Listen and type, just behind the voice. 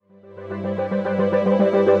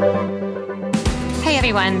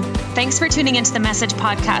everyone. Thanks for tuning into the Message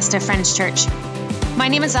podcast of Friends Church. My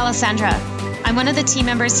name is Alessandra. I'm one of the team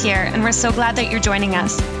members here, and we're so glad that you're joining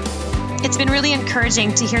us. It's been really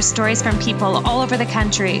encouraging to hear stories from people all over the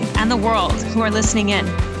country and the world who are listening in.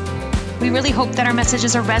 We really hope that our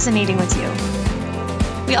messages are resonating with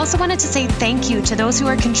you. We also wanted to say thank you to those who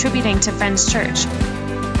are contributing to Friends Church.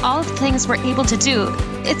 All of the things we're able to do,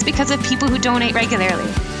 it's because of people who donate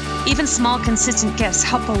regularly. Even small, consistent gifts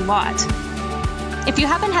help a lot. If you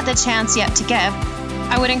haven't had the chance yet to give,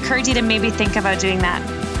 I would encourage you to maybe think about doing that,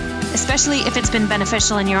 especially if it's been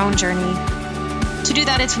beneficial in your own journey. To do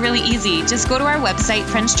that, it's really easy. Just go to our website,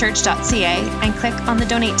 friendschurch.ca, and click on the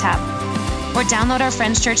Donate tab, or download our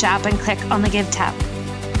Friends Church app and click on the Give tab.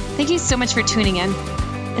 Thank you so much for tuning in.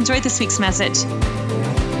 Enjoy this week's message.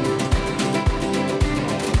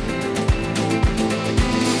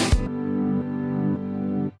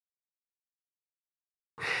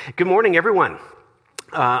 Good morning, everyone.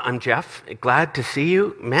 I'm Jeff. Glad to see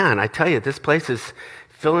you. Man, I tell you, this place is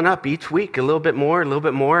filling up each week a little bit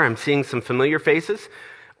more, I'm seeing some familiar faces,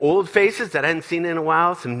 old faces that I hadn't seen in a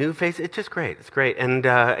while, some new faces. It's just great. It's great. And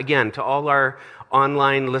again, to all our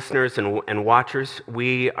online listeners and watchers,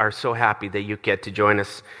 we are so happy that you get to join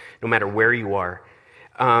us no matter where you are.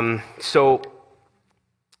 So,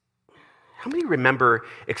 how many remember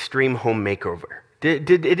Extreme Home Makeover?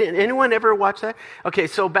 Did anyone ever watch that? Okay,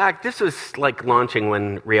 so this was like launching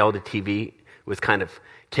when reality TV was kind of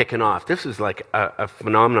kicking off. This was like a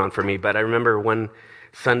phenomenon for me, but I remember one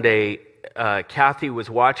Sunday, Kathy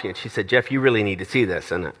was watching it. She said, "Jeff, you really need to see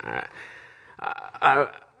this." And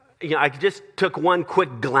I just took one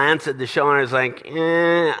quick glance at the show and I was like,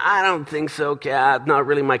 I don't think so, Kath. Not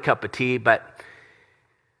really my cup of tea, but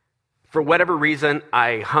for whatever reason,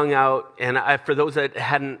 I hung out, and for those that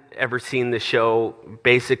hadn't ever seen the show,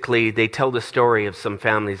 basically they tell the story of some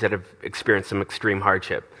families that have experienced some extreme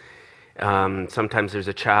hardship. Sometimes there's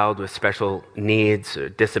a child with special needs or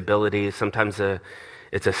disabilities. Sometimes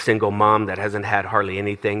it's a single mom that hasn't had hardly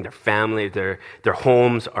anything. Their family, their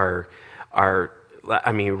homes are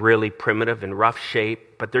really primitive and rough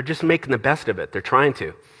shape, but they're just making the best of it. They're trying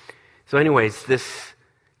to. So anyways, this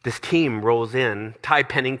team rolls in. Ty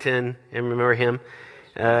Pennington, remember him?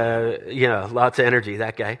 Lots of energy,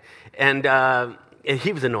 that guy. And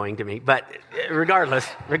he was annoying to me, but regardless,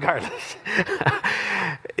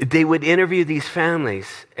 they would interview these families,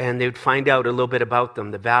 and they would find out a little bit about them,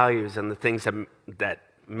 the values and the things that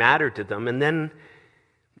matter to them, and then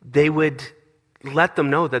they would let them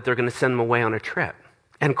know that they're going to send them away on a trip.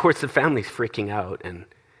 And of course, the family's freaking out, and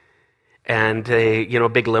a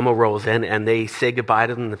big limo rolls in, and they say goodbye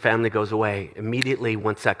to them, and the family goes away. Immediately,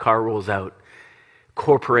 once that car rolls out,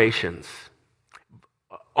 corporations,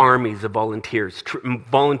 armies of volunteers,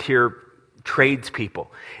 volunteer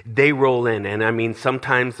tradespeople, they roll in, and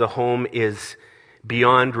sometimes the home is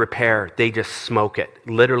beyond repair. They just smoke it,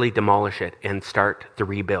 literally demolish it, and start the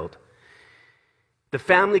rebuild. The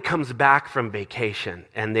family comes back from vacation,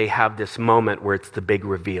 and they have this moment where it's the big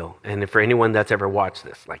reveal. And for anyone that's ever watched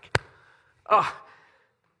this,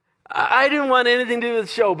 I didn't want anything to do with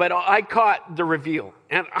the show, but I caught the reveal.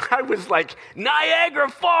 And I was like, Niagara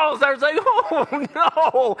Falls. I was like,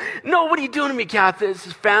 oh, no, what are you doing to me, Kath? This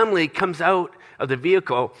family comes out of the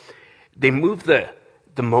vehicle. They move the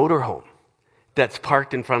motorhome that's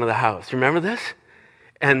parked in front of the house. Remember this?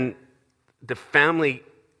 And the family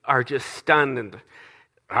are just stunned and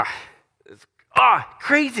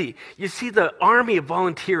crazy. You see the army of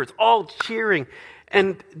volunteers all cheering.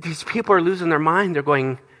 And these people are losing their mind. They're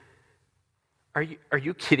going, are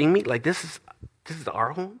you kidding me? Like, this is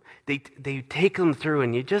our home? They take them through,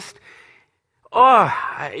 and you just,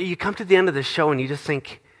 you come to the end of the show, and you just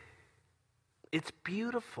think, it's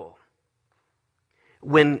beautiful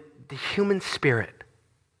when the human spirit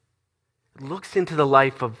looks into the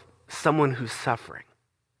life of someone who's suffering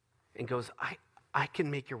and goes, I can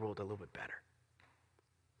make your world a little bit better.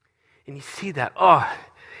 And you see that,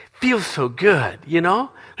 feels so good,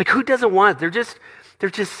 Like, who doesn't want it?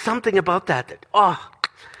 There's just something about that,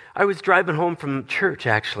 I was driving home from church,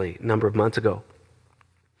 actually, a number of months ago.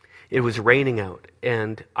 It was raining out,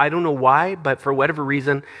 and I don't know why, but for whatever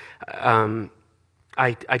reason,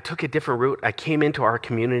 I took a different route. I came into our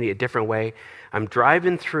community a different way. I'm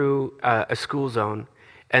driving through a school zone,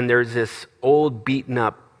 and there's this old,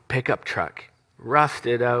 beaten-up pickup truck,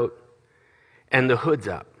 rusted out, and the hood's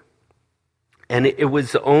up. And it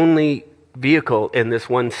was the only vehicle in this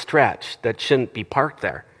one stretch that shouldn't be parked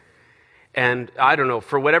there. And I don't know,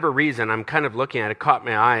 for whatever reason, I'm kind of looking at it, caught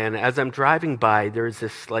my eye, and as I'm driving by, there's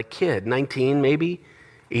this kid, 19 maybe,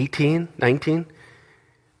 18, 19,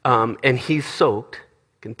 and he's soaked,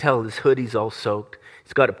 Can tell his hoodie's all soaked.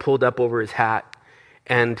 He's got it pulled up over his hat.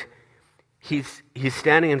 And he's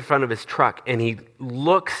standing in front of his truck, and he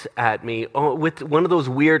looks at me with one of those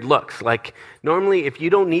weird looks. Like, normally, if you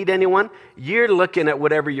don't need anyone, you're looking at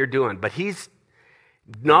whatever you're doing. But he's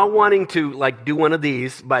not wanting to, like, do one of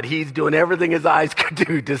these, but he's doing everything his eyes could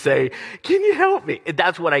do to say, can you help me?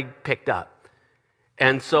 That's what I picked up.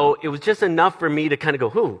 And so it was just enough for me to kind of go,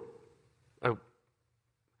 who?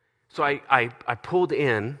 So I pulled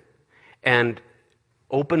in and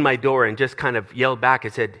opened my door and just kind of yelled back. I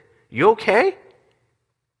said, you okay?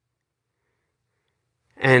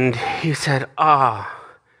 And he said,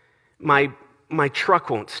 my truck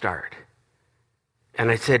won't start. And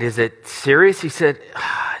I said, is it serious? He said,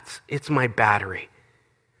 it's my battery.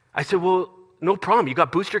 I said, well, no problem. You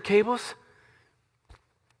got booster cables?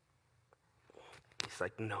 He's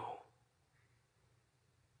like, no.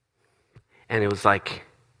 And it was like,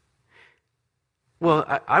 well,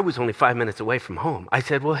 I was only 5 minutes away from home. I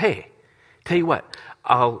said, well, hey, tell you what,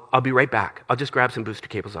 I'll be right back. I'll just grab some booster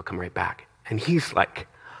cables. I'll come right back. And he's like,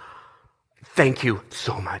 thank you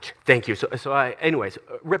so much. Thank you. So I, anyways,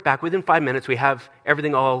 right back. Within 5 minutes, we have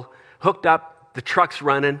everything all hooked up. The truck's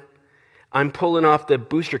running. I'm pulling off the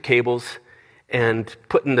booster cables and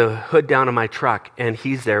putting the hood down on my truck, and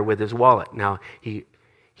he's there with his wallet. Now, he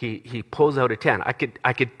pulls out a 10. I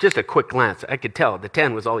could just a quick glance, I could tell the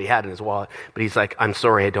 10 was all he had in his wallet. But he's like, I'm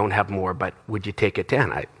sorry, I don't have more, but would you take a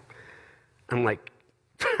 10? I'm like,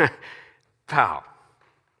 pal,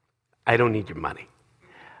 I don't need your money.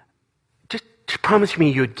 Just promise me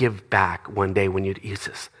you'd give back one day when you'd use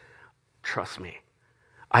this. Trust me.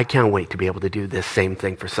 I can't wait to be able to do this same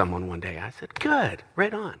thing for someone one day. I said, good,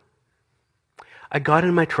 right on. I got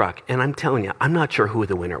in my truck, and I'm telling you, I'm not sure who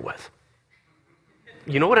the winner was.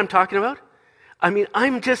 You know what I'm talking about? I mean,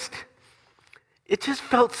 it just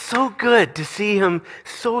felt so good to see him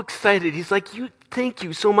so excited. He's like, thank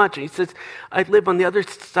you so much. And he says, I live on the other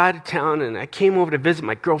side of town, and I came over to visit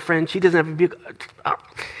my girlfriend. She doesn't have a vehicle.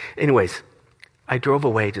 Anyways, I drove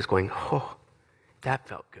away just going, oh, that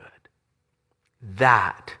felt good.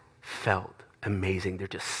 That felt amazing. There's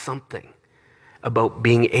just something about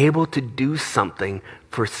being able to do something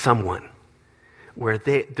for someone where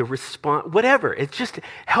the response, whatever, it's just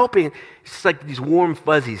helping. It's like these warm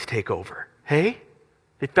fuzzies take over. Hey?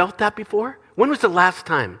 You felt that before? When was the last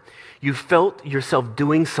time you felt yourself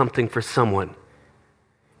doing something for someone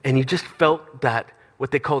and you just felt that, what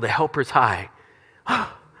they call the helper's high?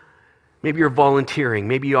 Maybe you're volunteering.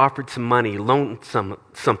 Maybe you offered some money, loaned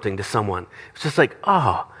something to someone. It's just like,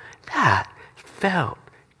 oh, that felt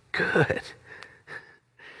good.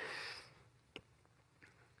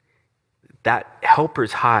 That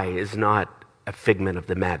helper's high is not a figment of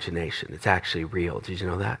the imagination. It's actually real. Did you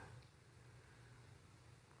know that?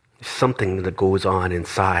 There's something that goes on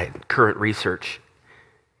inside. Current research,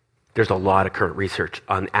 there's a lot of current research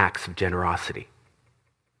on acts of generosity.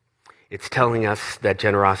 It's telling us that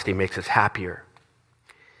generosity makes us happier,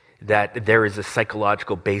 that there is a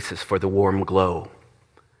psychological basis for the warm glow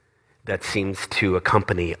that seems to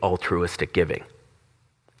accompany altruistic giving.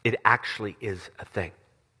 It actually is a thing.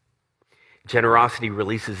 Generosity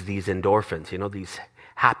releases these endorphins, these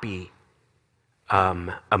happy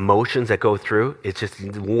emotions that go through. It's just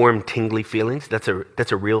warm, tingly feelings. That's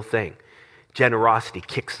a real thing. Generosity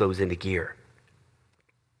kicks those into gear.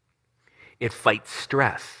 It fights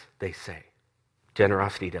stress, they say.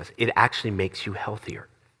 Generosity does. It actually makes you healthier.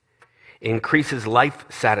 It increases life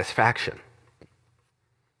satisfaction.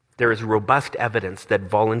 There is robust evidence that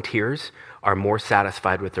volunteers are more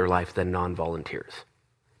satisfied with their life than non-volunteers.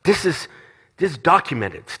 This is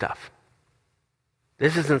documented stuff.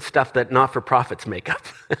 This isn't stuff that not-for-profits make up.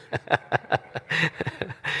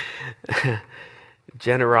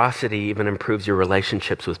 Generosity even improves your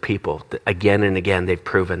relationships with people. Again and again, they've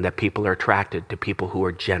proven that people are attracted to people who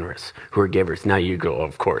are generous, who are givers. Now you go,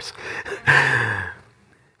 of course.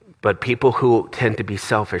 But people who tend to be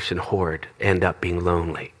selfish and hoard end up being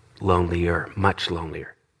lonelier, much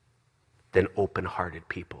lonelier than open-hearted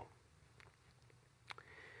people.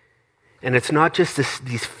 And it's not just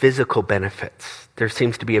these physical benefits. There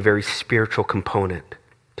seems to be a very spiritual component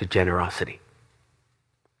to generosity.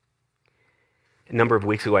 A number of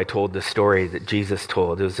weeks ago, I told the story that Jesus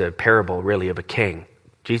told. It was a parable, really, of a king.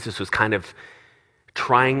 Jesus was kind of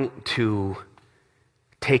trying to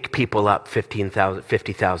take people up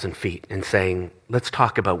 50,000 feet and saying, let's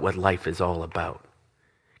talk about what life is all about.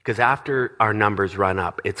 Because after our numbers run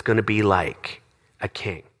up, it's going to be like a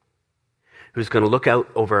king who's going to look out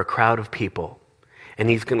over a crowd of people And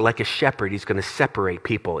he's going to, like a shepherd, he's going to separate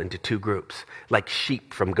people into two groups, like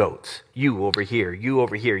sheep from goats. You over here, you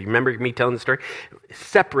over here. You remember me telling the story?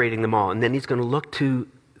 Separating them all. And then he's going to look to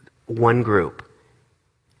one group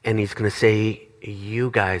and he's going to say, you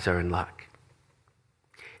guys are in luck.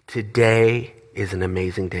 Today is an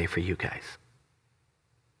amazing day for you guys.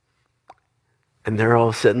 And they're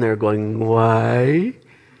all sitting there going, why?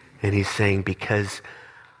 And he's saying, because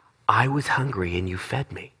I was hungry and you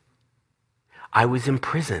fed me. I was in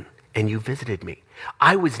prison and you visited me.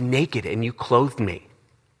 I was naked and you clothed me.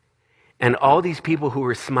 And all these people who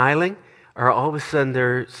were smiling are all of a sudden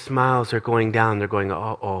their smiles are going down. They're going,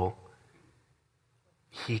 uh-oh,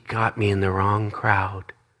 he got me in the wrong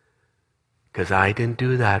crowd because I didn't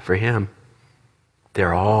do that for him.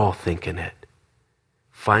 They're all thinking it.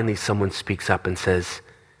 Finally, someone speaks up and says,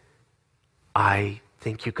 I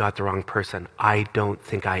think you got the wrong person. I don't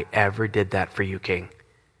think I ever did that for you, King.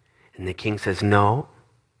 And the king says, no,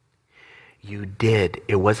 you did.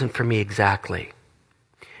 It wasn't for me exactly,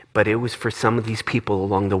 but it was for some of these people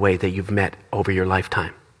along the way that you've met over your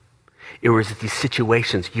lifetime. It was these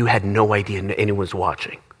situations you had no idea anyone was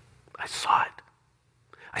watching. I saw it.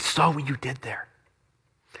 I saw what you did there.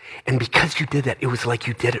 And because you did that, it was like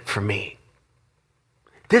you did it for me.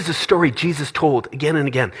 This is a story Jesus told again and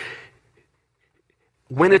again.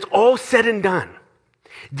 When it's all said and done,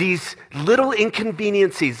 these little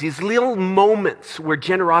inconveniences, these little moments where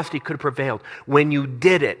generosity could have prevailed, when you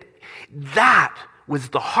did it, that was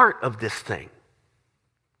the heart of this thing.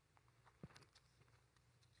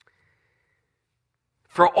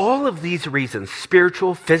 For all of these reasons,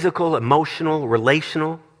 spiritual, physical, emotional,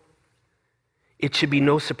 relational, it should be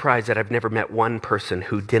no surprise that I've never met one person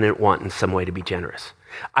who didn't want in some way to be generous.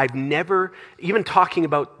 I've never, even talking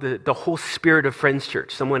about the whole spirit of Friends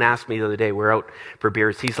Church, someone asked me the other day, we're out for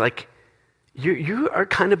beers, he's like, you are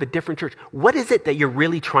kind of a different church. What is it that you're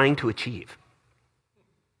really trying to achieve?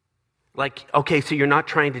 Like, okay, so you're not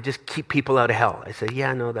trying to just keep people out of hell. I said,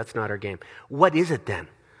 yeah, no, that's not our game. What is it then?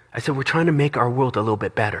 I said, we're trying to make our world a little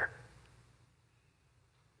bit better.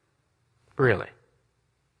 Really?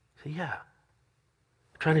 I said, yeah.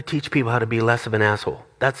 We're trying to teach people how to be less of an asshole.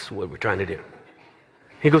 That's what we're trying to do.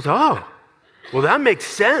 He goes, oh, well, that makes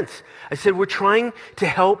sense. I said, we're trying to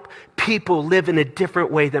help people live in a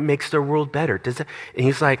different way that makes their world better. Does that? And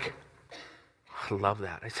he's like, I love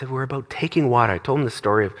that. I said, we're about taking water. I told him the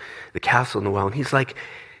story of the castle in the well. And he's like,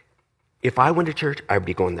 if I went to church, I would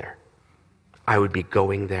be going there. I would be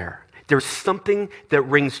going there. There's something that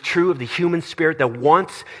rings true of the human spirit that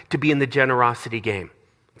wants to be in the generosity game.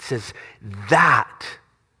 It says, that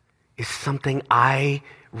is something I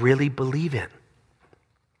really believe in.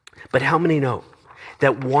 But how many know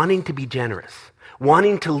that wanting to be generous,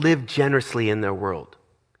 wanting to live generously in their world,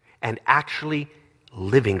 and actually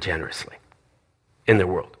living generously in their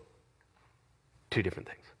world, two different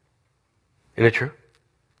things. Isn't it true?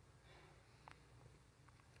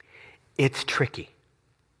 It's tricky.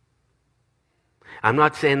 I'm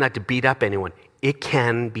not saying that to beat up anyone. It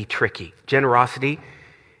can be tricky. Generosity,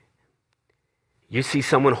 you see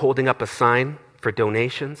someone holding up a sign for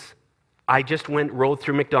donations. I just rolled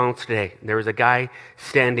through McDonald's today. There was a guy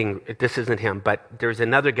standing, this isn't him, but there's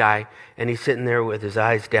another guy, and he's sitting there with his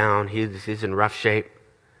eyes down. He's in rough shape.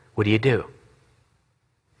 What do?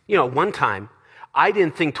 You know, one time, I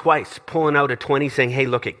didn't think twice, pulling out a 20 saying, hey,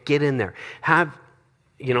 look, get in there. Have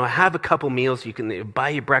a couple meals. You can buy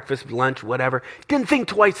you breakfast, lunch, whatever. Didn't think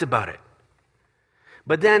twice about it.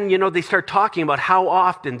 But then, they start talking about how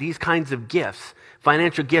often these kinds of gifts,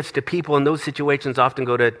 financial gifts to people in those situations often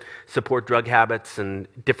go to support drug habits and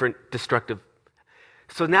different destructive.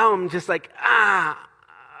 So now I'm just like,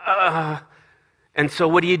 And so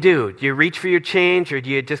what do? Do you reach for your change, or do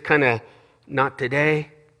you just kind of, not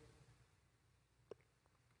today?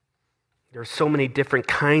 There are so many different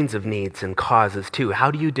kinds of needs and causes too.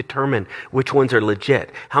 How do you determine which ones are legit?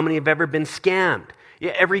 How many have ever been scammed?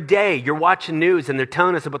 Yeah, every day you're watching news and they're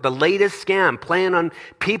telling us about the latest scam, playing on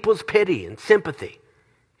people's pity and sympathy.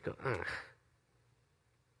 You go, ugh.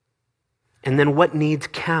 And then what needs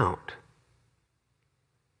count?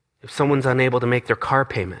 If someone's unable to make their car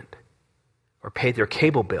payment or pay their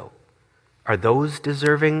cable bill, are those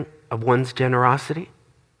deserving of one's generosity?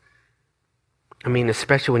 I mean,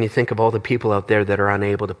 especially when you think of all the people out there that are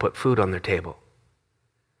unable to put food on their table.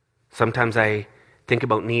 Sometimes I think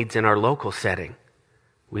about needs in our local setting.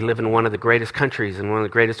 We live in one of the greatest countries in one of the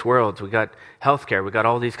greatest worlds. We got healthcare. We got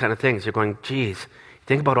all these kind of things. You're going, geez,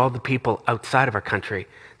 think about all the people outside of our country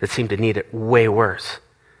that seem to need it way worse.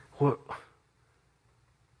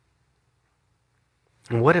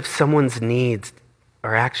 And what if someone's needs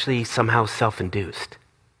are actually somehow self-induced?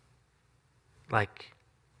 like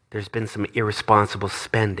there's been some irresponsible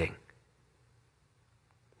spending.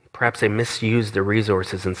 Perhaps they misused the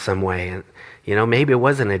resources in some way. And, maybe it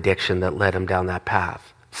was an addiction that led them down that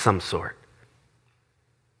path, some sort.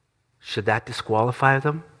 Should that disqualify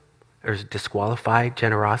them? Or disqualify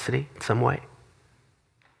generosity in some way?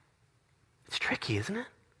 It's tricky, isn't it?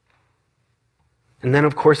 And then,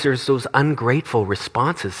 of course, there's those ungrateful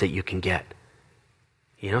responses that you can get.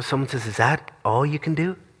 Someone says, is that all you can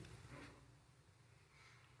do?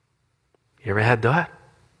 You ever had that?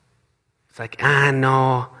 It's like,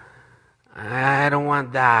 no, I don't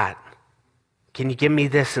want that. Can you give me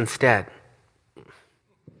this instead?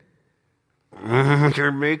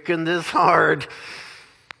 You're making this hard.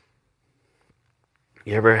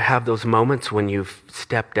 You ever have those moments when you've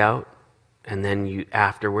stepped out and then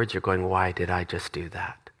afterwards you're going, why did I just do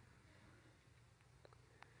that?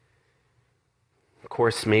 Of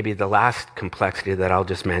course, maybe the last complexity that I'll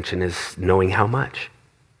just mention is knowing how much.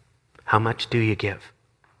 How much do you give?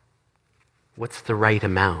 What's the right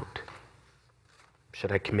amount?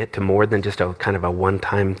 Should I commit to more than just a kind of a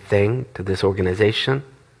one-time thing to this organization?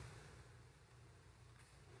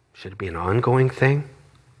 Should it be an ongoing thing?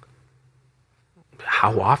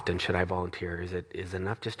 How often should I volunteer? Is it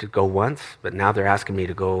enough just to go once, but now they're asking me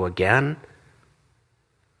to go again?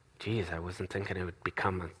 Geez, I wasn't thinking it would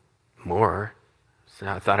become more. So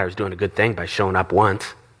I thought I was doing a good thing by showing up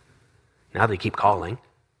once. Now they keep calling,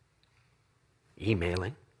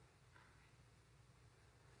 emailing.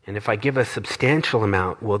 And if I give a substantial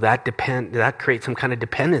amount, will that create some kind of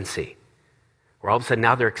dependency? Where all of a sudden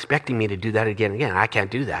now they're expecting me to do that again and again. I can't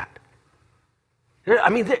do that. I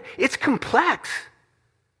mean, it's complex.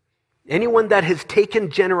 Anyone that has taken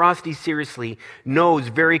generosity seriously knows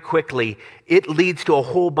very quickly it leads to a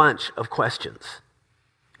whole bunch of questions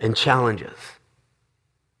and challenges.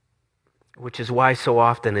 Which is why so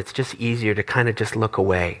often it's just easier to kind of just look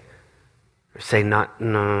away or say, not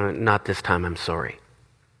this time, I'm sorry.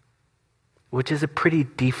 Which is a pretty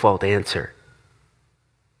default answer.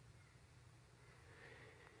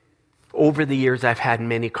 Over the years, I've had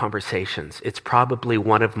many conversations. It's probably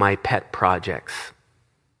one of my pet projects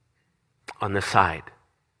on the side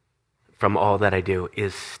from all that I do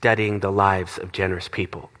is studying the lives of generous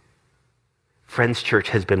people. Friends Church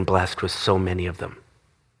has been blessed with so many of them.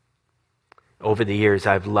 Over the years,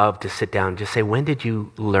 I've loved to sit down and just say, when did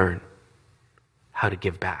you learn how to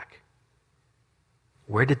give back?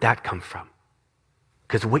 Where did that come from?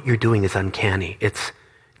 Because what you're doing is uncanny. It's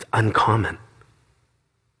uncommon.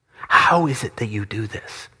 How is it that you do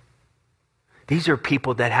this? These are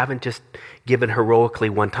people that haven't just given heroically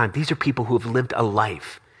one time. These are people who have lived a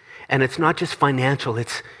life. And it's not just financial.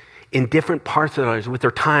 It's in different parts of their lives, with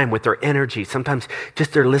their time, with their energy, sometimes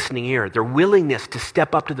just their listening ear, their willingness to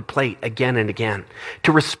step up to the plate again and again,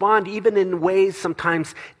 to respond even in ways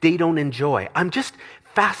sometimes they don't enjoy. I'm just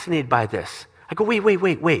fascinated by this. I go,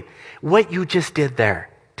 wait. What you just did there,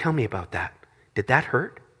 tell me about that. Did that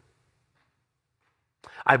hurt?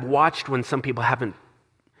 I've watched when some people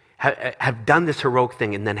have done this heroic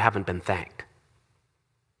thing and then haven't been thanked,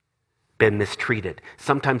 been mistreated.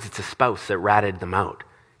 Sometimes it's a spouse that ratted them out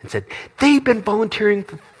and said, they've been volunteering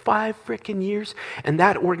for 5 freaking years and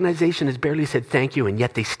that organization has barely said thank you and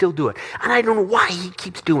yet they still do it. And I don't know why he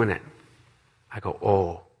keeps doing it. I go,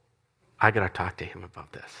 oh, I got to talk to him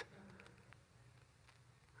about this.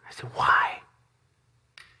 I said, why?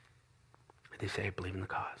 They say, I believe in the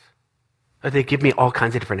cause. Or they give me all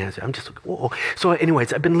kinds of different answers. I'm just like, whoa. So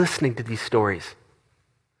anyways, I've been listening to these stories.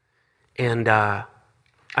 And I'm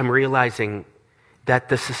realizing that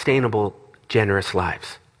the sustainable, generous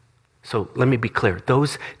lives. So let me be clear.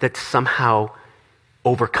 Those that somehow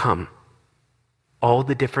overcome all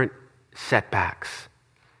the different setbacks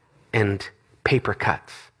and paper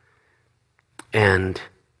cuts and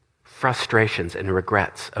frustrations and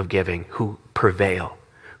regrets of giving, who prevail,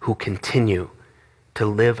 who continue to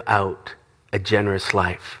live out a generous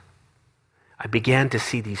life. I began to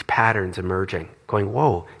see these patterns emerging, going,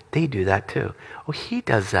 whoa, they do that too. Oh, he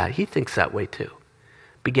does that. He thinks that way too.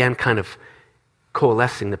 Began kind of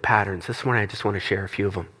coalescing the patterns. This morning I just want to share a few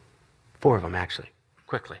of them. 4 of them, actually,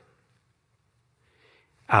 quickly.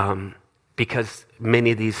 Because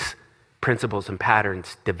many of these principles and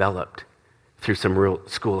patterns developed through some real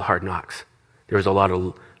school of hard knocks. There was a lot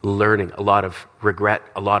of learning, a lot of regret,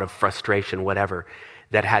 a lot of frustration, whatever,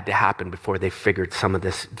 that had to happen before they figured some of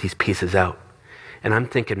these pieces out. And I'm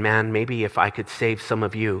thinking, man, maybe if I could save some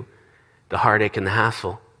of you the heartache and the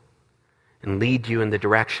hassle and lead you in the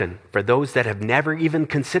direction for those that have never even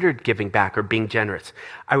considered giving back or being generous,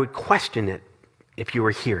 I would question it if you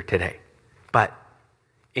were here today. But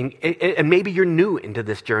And maybe you're new into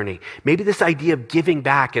this journey. Maybe this idea of giving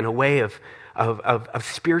back in a way of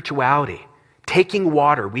spirituality, taking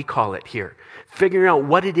water, we call it here, figuring out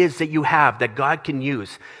what it is that you have that God can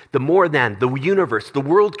use, the more than, the universe, the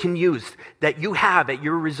world can use, that you have at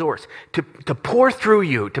your resource to pour through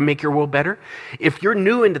you to make your world better. If you're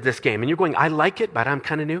new into this game and you're going, I like it, but I'm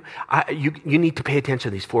kind of new, you need to pay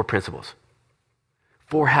attention to these 4 principles,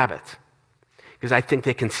 4 habits, because I think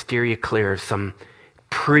they can steer you clear of some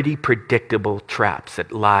pretty predictable traps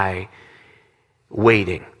that lie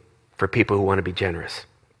waiting for people who want to be generous.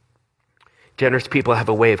 Generous people have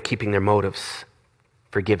a way of keeping their motives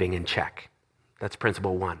for giving in check. That's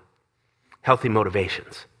principle 1. Healthy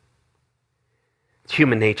motivations. It's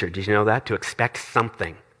human nature. Did you know that? To expect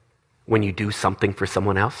something when you do something for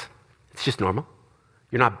someone else. It's just normal.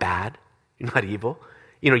 You're not bad. You're not evil.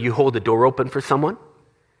 You hold the door open for someone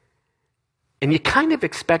and you kind of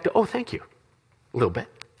expect, oh, thank you. A little bit.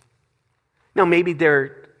 Now, maybe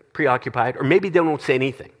they're preoccupied, or maybe they don't say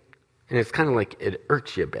anything. And it's kind of like it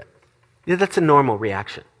irks you a bit. Yeah, that's a normal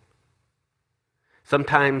reaction.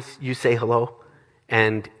 Sometimes you say hello,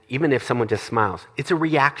 and even if someone just smiles, it's a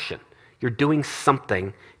reaction. You're doing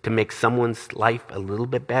something to make someone's life a little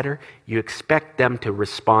bit better. You expect them to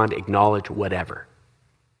respond, acknowledge, whatever.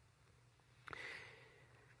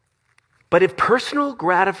 But if personal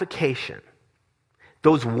gratification,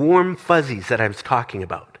 those warm fuzzies that I was talking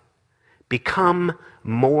about, become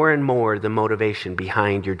more and more the motivation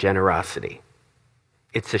behind your generosity,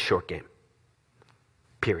 it's a short game.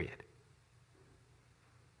 Period.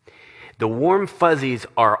 The warm fuzzies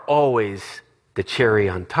are always the cherry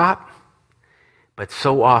on top, but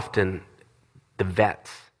so often the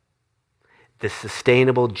vets, the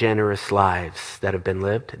sustainable, generous lives that have been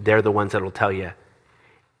lived, they're the ones that will tell you,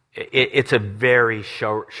 it's a very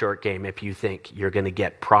short game if you think you're going to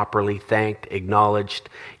get properly thanked, acknowledged,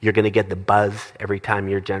 you're going to get the buzz every time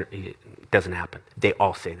you're it doesn't happen. They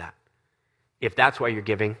all say that. If that's why you're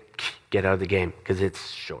giving, get out of the game because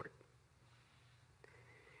it's short.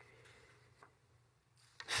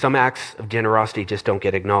 Some acts of generosity just don't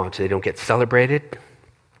get acknowledged. They don't get celebrated.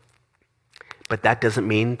 But that doesn't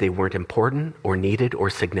mean they weren't important or needed or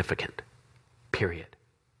significant. Period.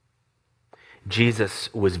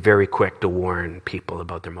 Jesus was very quick to warn people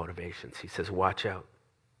about their motivations. He says, watch out.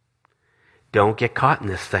 Don't get caught in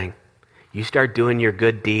this thing. You start doing your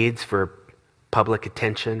good deeds for public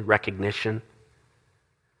attention, recognition.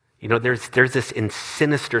 There's this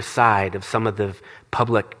sinister side of some of the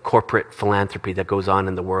public corporate philanthropy that goes on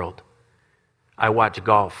in the world. I watch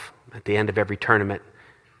golf. At the end of every tournament,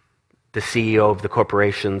 the CEO of the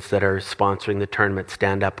corporations that are sponsoring the tournament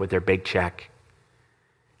stand up with their big check.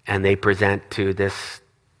 And they present to this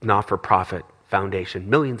not-for-profit foundation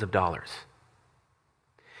millions of dollars.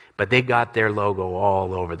 But they got their logo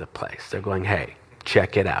all over the place. They're going, hey,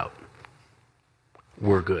 check it out.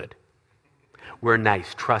 We're good. We're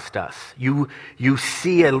nice. Trust us. You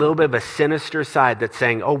see a little bit of a sinister side that's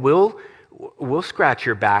saying, oh, we'll scratch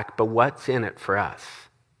your back, but what's in it for us?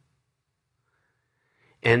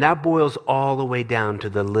 And that boils all the way down to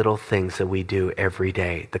the little things that we do every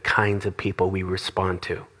day, the kinds of people we respond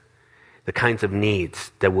to, the kinds of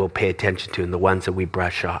needs that we'll pay attention to, and the ones that we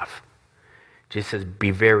brush off. Jesus says,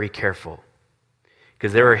 be very careful,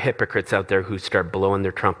 because there are hypocrites out there who start blowing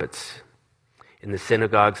their trumpets in the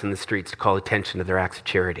synagogues and the streets to call attention to their acts of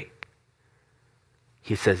charity.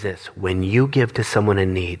 He says this, when you give to someone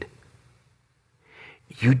in need,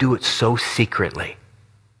 you do it so secretly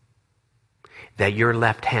that your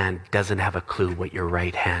left hand doesn't have a clue what your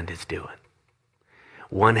right hand is doing.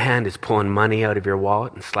 One hand is pulling money out of your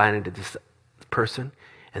wallet and sliding to this person,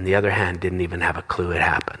 and the other hand didn't even have a clue it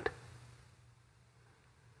happened.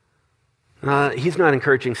 He's not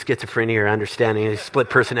encouraging schizophrenia or understanding split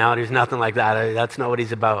personalities, nothing like that. That's not what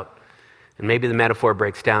he's about. And maybe the metaphor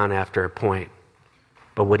breaks down after a point.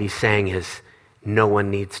 But what he's saying is no one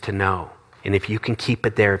needs to know. And if you can keep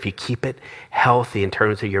it there, if you keep it healthy in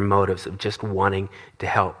terms of your motives of just wanting to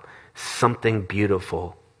help, something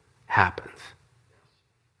beautiful happens.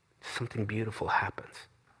 Something beautiful happens.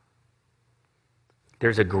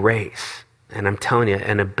 There's a grace, and I'm telling you,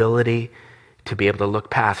 an ability to be able to look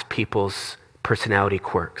past people's personality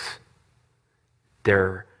quirks,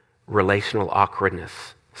 their relational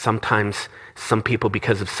awkwardness. Sometimes some people,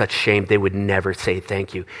 because of such shame, they would never say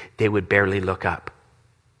thank you. They would barely look up.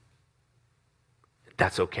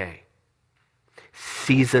 That's okay.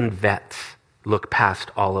 Seasoned vets look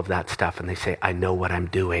past all of that stuff and they say, I know what I'm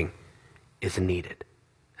doing is needed.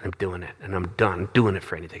 And I'm doing it, and I'm done doing it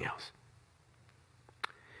for anything else.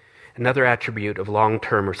 Another attribute of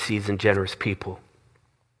long-term or seasoned generous people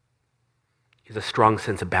is a strong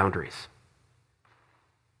sense of boundaries.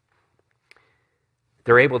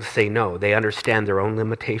 They're able to say no. They understand their own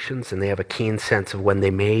limitations, and they have a keen sense of when they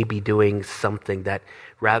may be doing something that,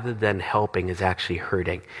 rather than helping, is actually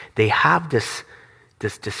hurting. They have this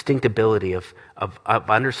distinct ability of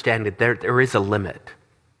understanding that there is a limit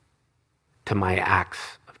to my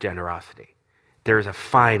acts of generosity. There is a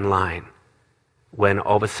fine line when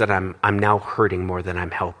all of a sudden I'm now hurting more than I'm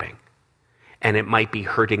helping. And it might be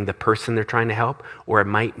hurting the person they're trying to help, or it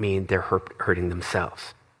might mean they're hurting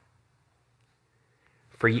themselves.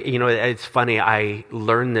 It's funny, I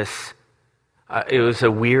learned this. It was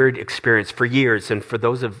a weird experience for years. And for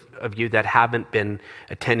those of you that haven't been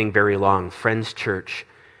attending very long, Friends Church,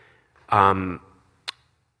 the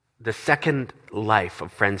second life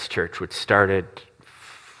of Friends Church, which started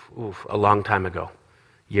a long time ago,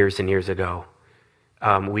 years and years ago,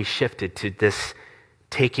 we shifted to this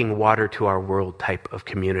taking water to our world type of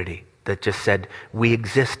community that just said, we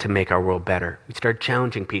exist to make our world better. We started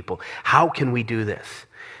challenging people. How can we do this?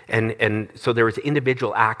 And so there was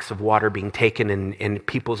individual acts of water being taken in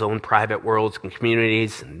people's own private worlds and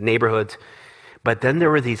communities and neighborhoods. But then there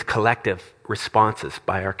were these collective responses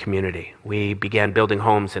by our community. We began building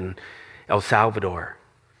homes in El Salvador.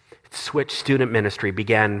 Switch Student Ministry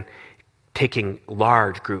began taking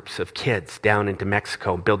large groups of kids down into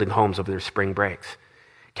Mexico, building homes over their spring breaks.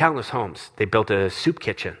 Countless homes. They built a soup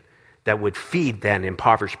kitchen that would feed then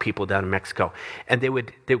impoverished people down in Mexico. And they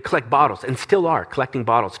would collect bottles, and still are collecting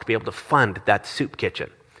bottles to be able to fund that soup kitchen.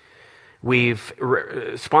 We've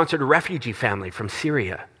sponsored a refugee family from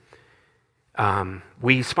Syria.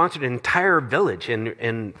 We sponsored an entire village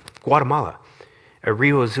in Guatemala, a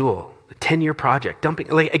Rio Azul, a 10-year project.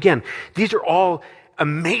 Again, these are all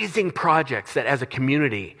amazing projects that as a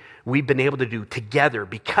community we've been able to do together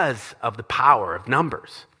because of the power of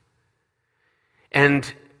numbers.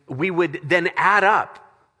 And we would then add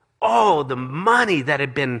up all the money that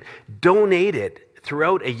had been donated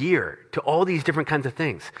throughout a year to all these different kinds of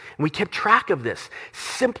things. And we kept track of this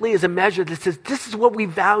simply as a measure that says, this is what we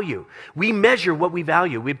value. We measure what we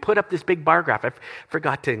value. We put up this big bar graph. I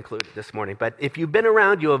forgot to include it this morning, but if you've been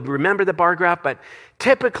around, you'll remember the bar graph, but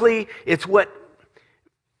typically it's what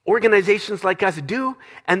organizations like us do,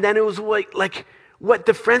 and then it was like what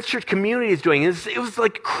the Friends Church community is doing. It was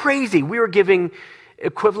like crazy. We were giving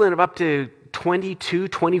equivalent of up to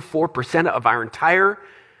 24% of our entire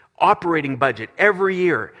operating budget every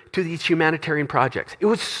year to these humanitarian projects. It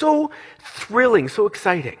was so thrilling, so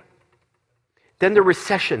exciting. Then the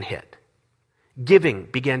recession hit. Giving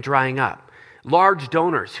began drying up. Large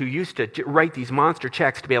donors who used to write these monster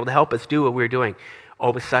checks to be able to help us do what we were doing, all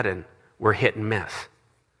of a sudden were hit and miss.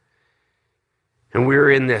 And we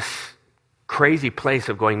were in this crazy place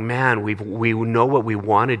of going, man, we know what we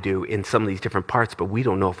want to do in some of these different parts, but we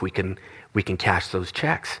don't know if we can cash those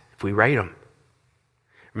checks if we write them.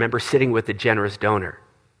 Remember sitting with a generous donor.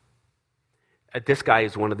 This guy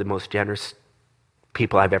is one of the most generous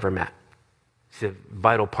people I've ever met. He's a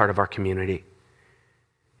vital part of our community.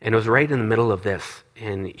 And it was right in the middle of this,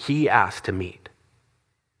 and he asked to meet.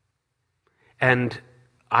 And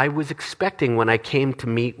I was expecting when I came to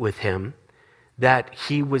meet with him that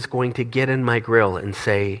he was going to get in my grill and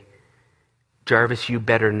say, Jarvis, you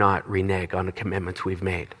better not renege on the commitments we've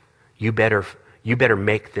made. You better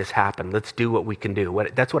make this happen. Let's do what we can do.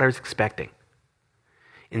 That's what I was expecting.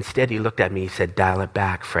 Instead, he looked at me, he said, dial it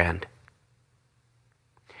back, friend.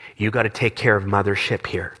 You got to take care of mothership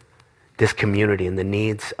here, this community and the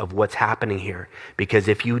needs of what's happening here. Because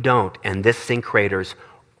if you don't, and this thing craters,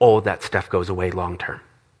 all that stuff goes away long term.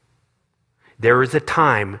 There is a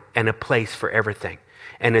time and a place for everything.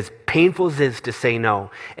 And as painful as it is to say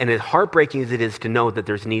no, and as heartbreaking as it is to know that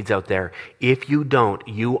there's needs out there, if you don't,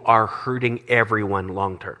 you are hurting everyone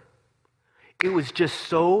long term. It was just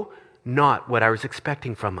so not what I was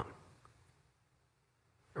expecting from him.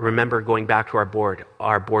 I remember going back to our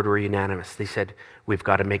board were unanimous. They said, we've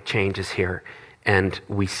got to make changes here, and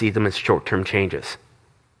we see them as short-term changes.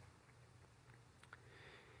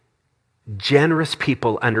 Generous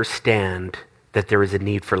people understand that there is a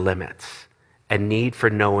need for limits, a need for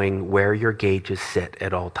knowing where your gauges sit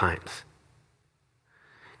at all times.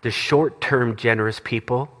 The short-term generous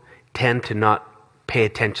people tend to not pay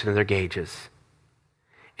attention to their gauges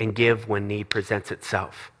and give when need presents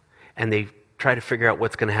itself. And they try to figure out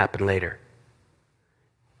what's going to happen later.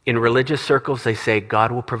 In religious circles, they say,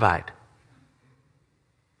 God will provide.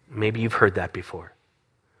 Maybe you've heard that before.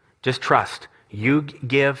 Just trust. You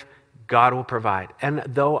give, God will provide. And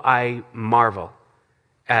though I marvel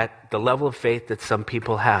at the level of faith that some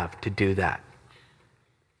people have to do that,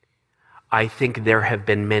 I think there have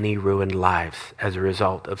been many ruined lives as a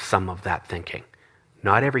result of some of that thinking.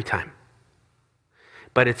 Not every time.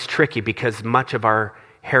 But it's tricky because much of our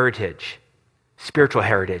heritage, spiritual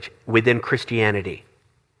heritage within Christianity,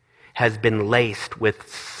 has been laced with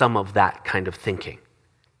some of that kind of thinking.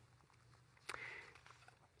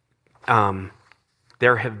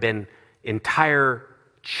 There have been entire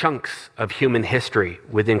chunks of human history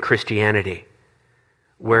within Christianity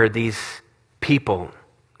where these people,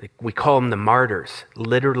 we call them the martyrs,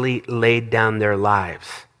 literally laid down their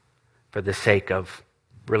lives for the sake of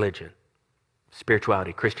religion,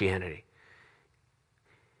 spirituality, Christianity.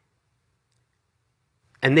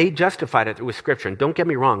 And they justified it with Scripture. And don't get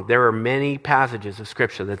me wrong, there are many passages of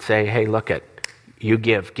Scripture that say, hey, look at, you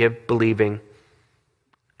give believing,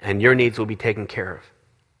 and your needs will be taken care of.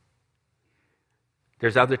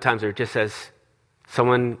 There's other times where it just says,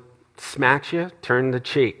 someone smacks you, turn the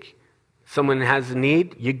cheek. Someone has a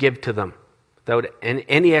need, you give to them without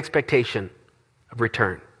any expectation of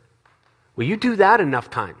return. Well, you do that enough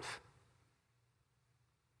times.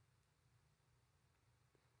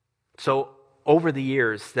 So over the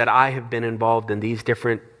years that I have been involved in these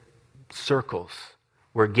different circles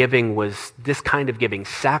where giving was, this kind of giving,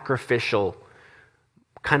 sacrificial,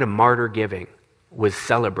 kind of martyr giving, was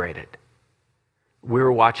celebrated. We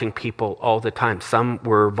were watching people all the time. Some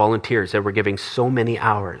were volunteers that were giving so many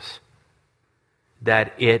hours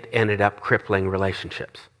that it ended up crippling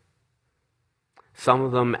relationships. Some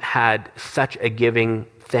of them had such a giving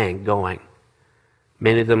thing going.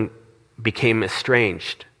 Many of them became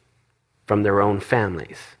estranged from their own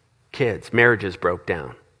families, kids, marriages broke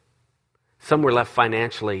down. Some were left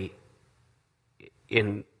financially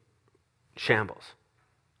in shambles.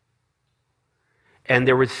 And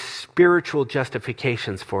there was spiritual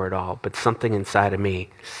justifications for it all, but something inside of me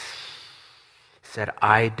said,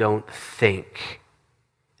 I don't think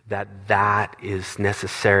that is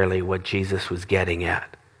necessarily what Jesus was getting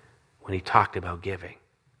at when he talked about giving.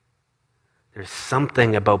 There's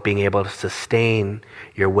something about being able to sustain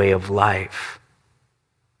your way of life.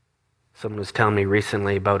 Someone was telling me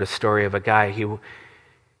recently about a story of a guy,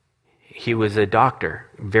 he was a doctor,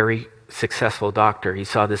 very successful doctor. He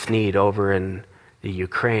saw this need over in the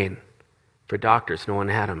Ukraine for doctors. No one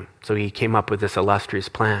had them. So he came up with this illustrious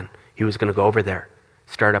plan. He was going to go over there,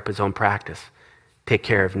 start up his own practice, take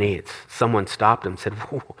care of needs. Someone stopped him and said,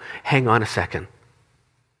 whoa, hang on a second.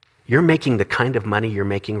 You're making the kind of money you're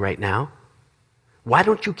making right now? Why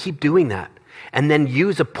don't you keep doing that? And then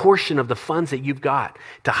use a portion of the funds that you've got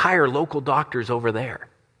to hire local doctors over there.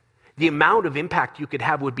 The amount of impact you could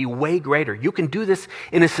have would be way greater. You can do this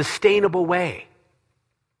in a sustainable way.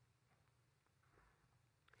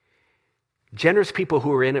 Generous people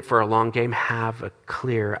who are in it for a long game have a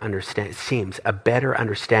clear understanding, it seems, a better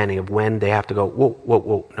understanding of when they have to go,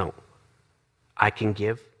 whoa, no. I can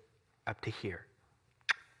give up to here,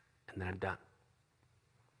 and then I'm done.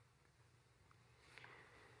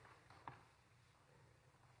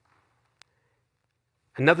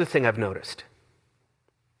 Another thing I've noticed,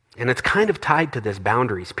 and it's kind of tied to this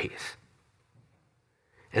boundaries piece,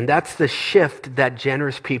 and that's the shift that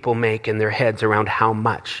generous people make in their heads around how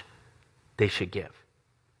much they should give.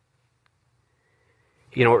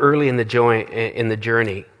 You know, early in the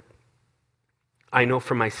journey, I know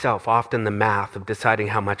for myself, often the math of deciding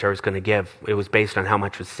how much I was going to give, it was based on how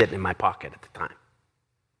much was sitting in my pocket at the time.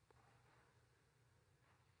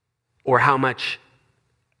 Or how much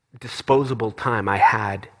disposable time I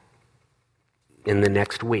had in the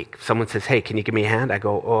next week. If someone says, hey, can you give me a hand? I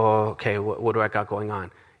go, oh, okay, what do I got going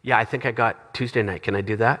on? Yeah, I think I got Tuesday night. Can I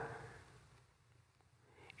do that?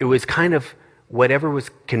 It was kind of whatever was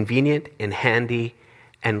convenient and handy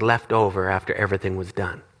and left over after everything was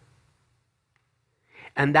done.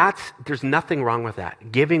 And there's nothing wrong with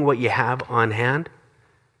that. Giving what you have on hand,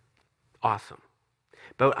 awesome.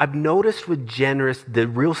 But I've noticed with the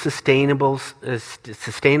real sustainable,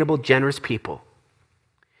 generous people,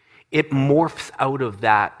 it morphs out of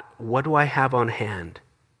that, what do I have on hand,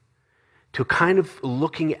 to kind of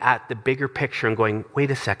looking at the bigger picture and going,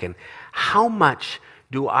 wait a second, how much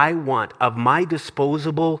do I want of my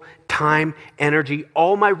disposable time, energy,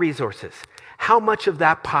 all my resources? How much of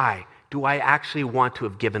that pie do I actually want to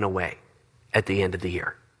have given away at the end of the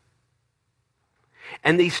year?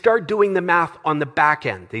 And they start doing the math on the back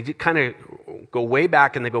end. They kind of go way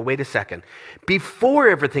back and they go, wait a second. Before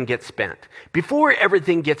everything gets spent, before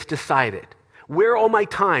everything gets decided, where all my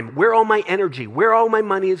time, where all my energy, where all my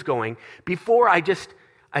money is going, before I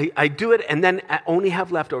do it and then I only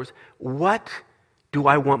have leftovers, what do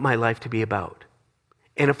I want my life to be about?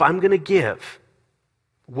 And if I'm going to give,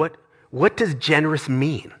 what does generous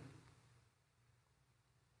mean?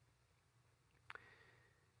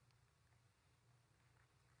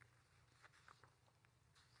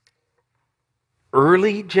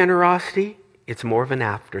 Early generosity, it's more of an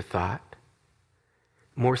afterthought.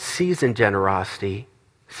 More seasoned generosity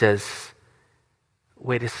says,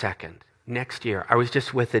 wait a second, next year. I was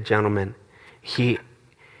just with a gentleman. He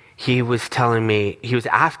was telling me, he was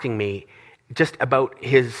asking me just about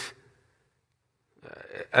his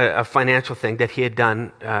a financial thing that he had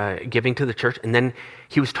done, giving to the church, and then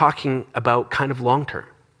he was talking about kind of long term.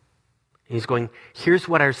 He's going, here's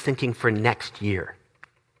what I was thinking for next year.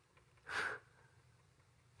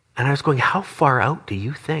 And I was going, how far out do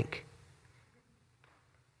you think?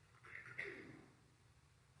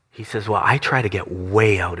 He says, well, I try to get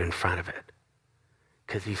way out in front of it.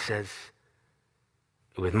 Because he says,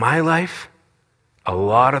 with my life, a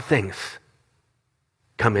lot of things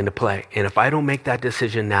come into play. And if I don't make that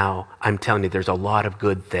decision now, I'm telling you, there's a lot of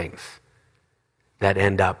good things that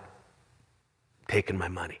end up taking my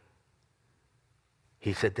money.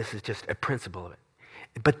 He said, this is just a principle of it.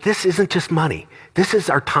 But this isn't just money. This is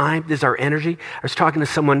our time. This is our energy. I was talking to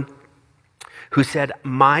someone who said,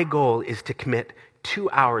 my goal is to commit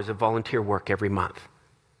 2 hours of volunteer work every month.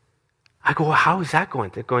 I go, well, how is that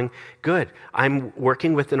going? They're going, good. I'm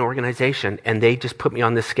working with an organization, and they just put me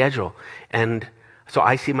on this schedule. And so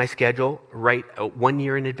I see my schedule right 1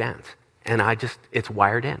 year in advance. And it's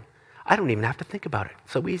wired in. I don't even have to think about it.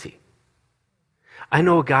 It's so easy. I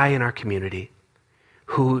know a guy in our community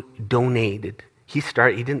who donated.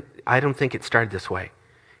 I don't think it started this way.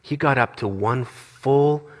 He got up to one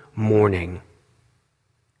full morning,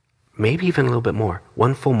 maybe even a little bit more,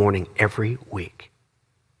 one full morning every week.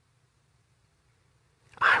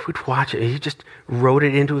 I would watch it. He just wrote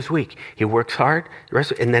it into his week. He works hard,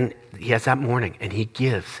 and then he has that morning, and he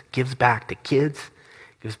gives back to kids,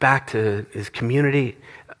 gives back to his community.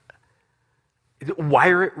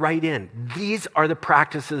 Wire it right in. These are the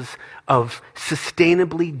practices of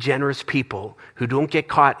sustainably generous people who don't get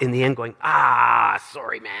caught in the end going,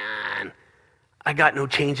 sorry, man. I got no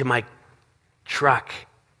change in my truck.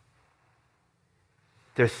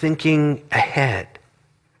 They're thinking ahead.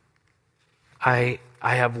 I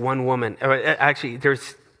have one woman, actually,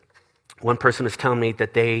 there's one person was telling me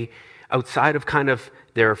that they, outside of kind of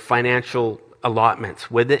their financial allotments,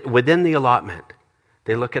 within the allotment,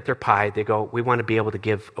 they look at their pie, they go, we want to be able to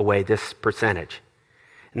give away this percentage.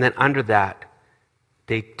 And then under that,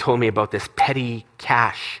 they told me about this petty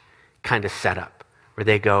cash kind of setup where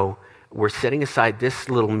they go, we're setting aside this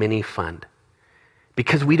little mini fund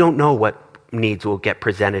because we don't know what needs will get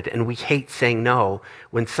presented, and we hate saying no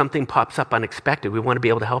when something pops up unexpected. We want to be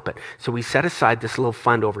able to help it. So we set aside this little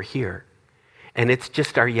fund over here, and it's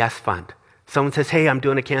just our yes fund. Someone says, hey, I'm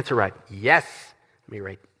doing a cancer ride. Yes. Let me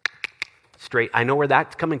write straight. I know where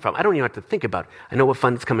that's coming from. I don't even have to think about it. I know what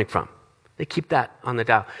fund it's coming from. They keep that on the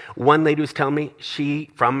dial. One lady was telling me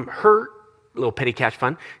from her little petty cash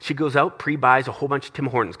fund, she goes out, pre-buys a whole bunch of Tim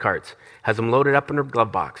Hortons cards, has them loaded up in her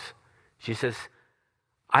glove box. She says,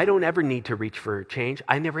 I don't ever need to reach for change.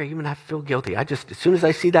 I never even have to feel guilty. As soon as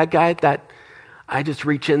I see that guy I just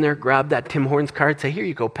reach in there, grab that Tim Hortons card, say, here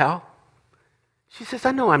you go, pal. She says,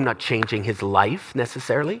 I know I'm not changing his life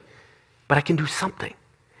necessarily, but I can do something.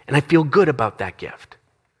 And I feel good about that gift.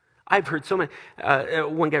 I've heard so many.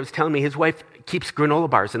 One guy was telling me his wife keeps granola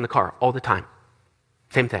bars in the car all the time.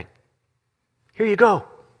 Same thing. Here you go.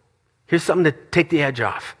 Here's something to take the edge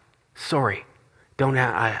off. Sorry.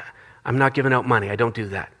 I'm not giving out money. I don't do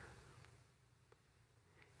that.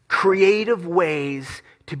 Creative ways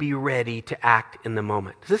to be ready to act in the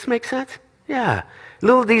moment. Does this make sense? Yeah.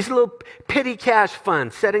 These little petty cash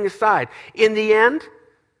funds setting aside. In the end,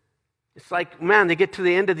 it's like, man, they get to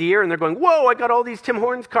the end of the year and they're going, whoa, I got all these Tim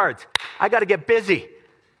Hortons cards. I got to get busy.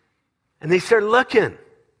 And they start looking.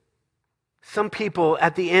 Some people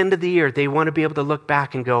at the end of the year, they want to be able to look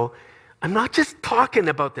back and go, I'm not just talking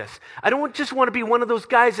about this. I don't just want to be one of those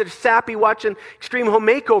guys that are sappy watching Extreme Home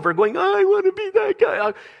Makeover going, I want to be that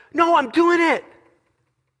guy. No, I'm doing it.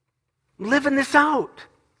 I'm living this out.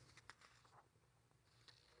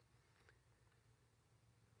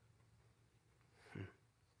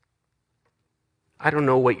 I don't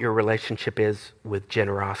know what your relationship is with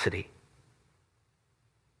generosity,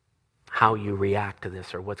 how you react to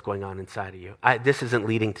this or what's going on inside of you. This isn't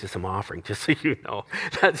leading to some offering, just so you know.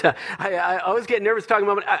 I always get nervous talking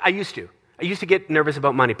about money. I used to get nervous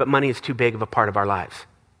about money, but money is too big of a part of our lives.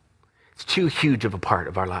 It's too huge of a part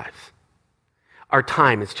of our lives. Our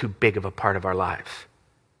time is too big of a part of our lives.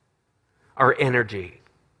 Our energy,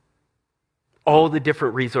 all the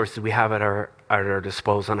different resources we have at our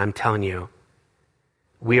disposal, and I'm telling you,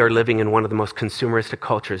 we are living in one of the most consumeristic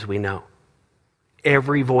cultures we know.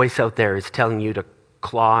 Every voice out there is telling you to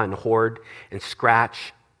claw and hoard and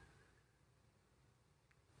scratch.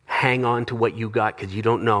 hang on to what you got because you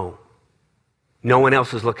don't know. No one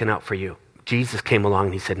else is looking out for you. Jesus came along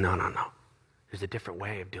and he said, no. There's a different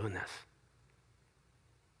way of doing this.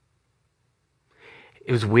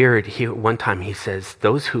 It was weird. One time he says,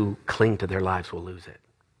 those who cling to their lives will lose it.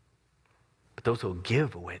 But those who will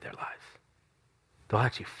give away their lives, they'll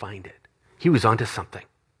actually find it. He was onto something.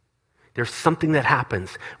 There's something that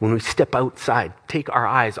happens when we step outside, take our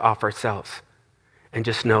eyes off ourselves, and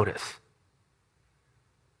just notice.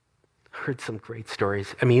 I heard some great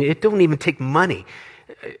stories. I mean, it don't even take money.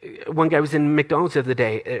 One guy was in McDonald's the other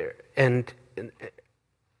day, and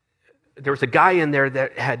there was a guy in there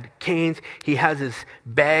that had canes. He has his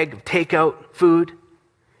bag of takeout food,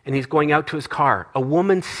 and he's going out to his car. A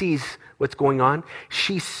woman sees what's going on.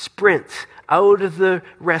 She sprints out of the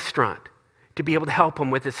restaurant to be able to help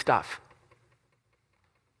him with his stuff.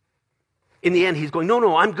 In the end, he's going,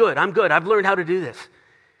 no, I'm good. I've learned how to do this.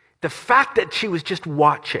 The fact that she was just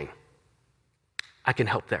watching, I can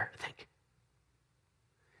help there, I think.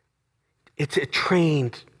 It's a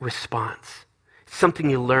trained response. It's something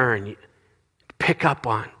you learn, you pick up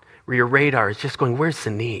on, where your radar is just going, where's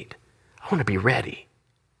the need? I want to be ready.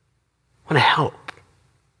 I want to help.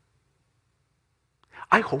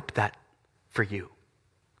 I hope that for you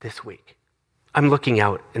this week. I'm looking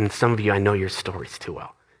out, and some of you, I know your stories too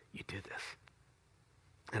well. You do this.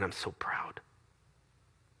 And I'm so proud.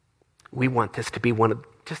 We want this to be one of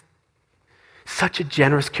just such a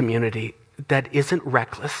generous community that isn't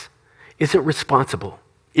reckless, isn't irresponsible,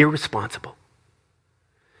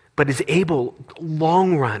 but is able,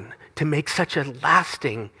 long run, to make such a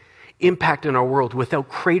lasting impact in our world without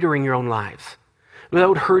cratering your own lives,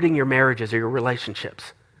 without hurting your marriages or your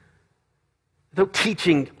relationships, without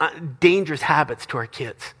teaching dangerous habits to our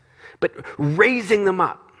kids, but raising them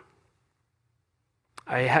up.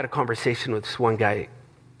 I had a conversation with this one guy,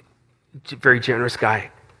 very generous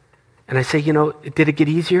guy, and I say, did it get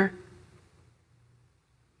easier?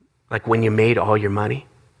 Like when you made all your money?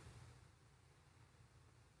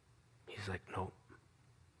 He's like, no.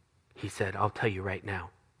 He said, I'll tell you right now,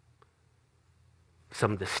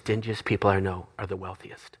 some of the stingiest people I know are the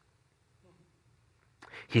wealthiest.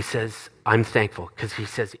 He says, I'm thankful, because he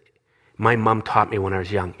says, my mom taught me when I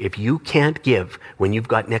was young, if you can't give when you've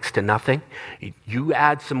got next to nothing, you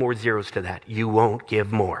add some more zeros to that, you won't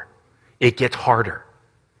give more. It gets harder.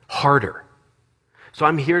 So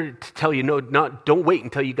I'm here to tell you, don't wait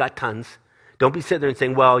until you got tons. Don't be sitting there and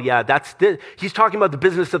saying, well, yeah, he's talking about the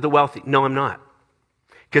business of the wealthy. No, I'm not.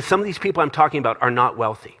 Because some of these people I'm talking about are not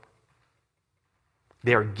wealthy.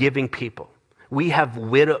 They are giving people. We have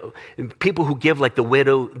people who give like the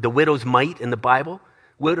widow's mite in the Bible,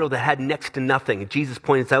 widow that had next to nothing. And Jesus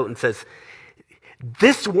points out and says,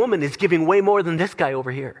 this woman is giving way more than this guy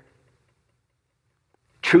over here.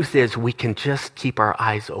 Truth is, we can just keep our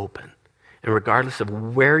eyes open. And regardless of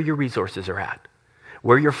where your resources are at,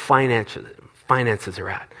 where your finances are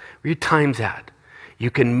at, where your time's at, you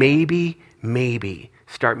can maybe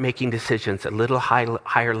start making decisions at a little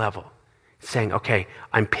higher level, saying, okay,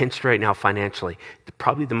 I'm pinched right now financially.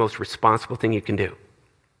 Probably the most responsible thing you can do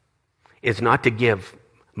is not to give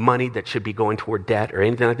money that should be going toward debt or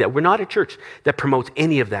anything like that. We're not a church that promotes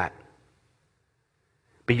any of that.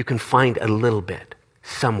 But you can find a little bit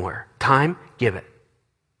somewhere. Time, give it.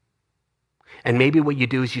 And maybe what you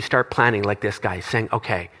do is you start planning like this guy, saying,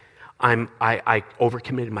 okay, I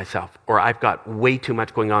overcommitted myself, or I've got way too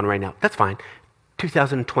much going on right now. That's fine.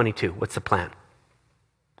 2022, what's the plan?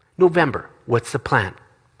 November, what's the plan?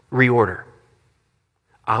 Reorder.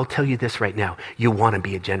 I'll tell you this right now. You want to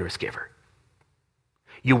be a generous giver.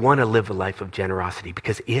 You want to live a life of generosity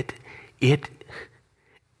because it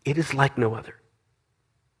is like no other.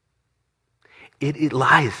 It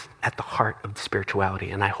lies at the heart of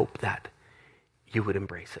spirituality, and I hope that you would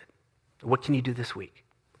embrace it. What can you do this week?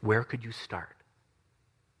 Where could you start?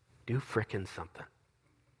 Do frickin' something.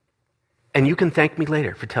 And you can thank me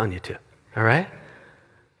later for telling you to, all right?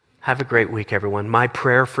 Have a great week, everyone. My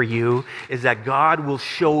prayer for you is that God will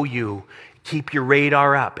show you, keep your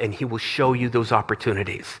radar up, and he will show you those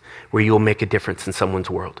opportunities where you'll make a difference in someone's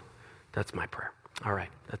world. That's my prayer. All right,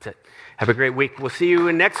 that's it. Have a great week. We'll see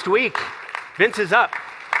you next week. Vince is up.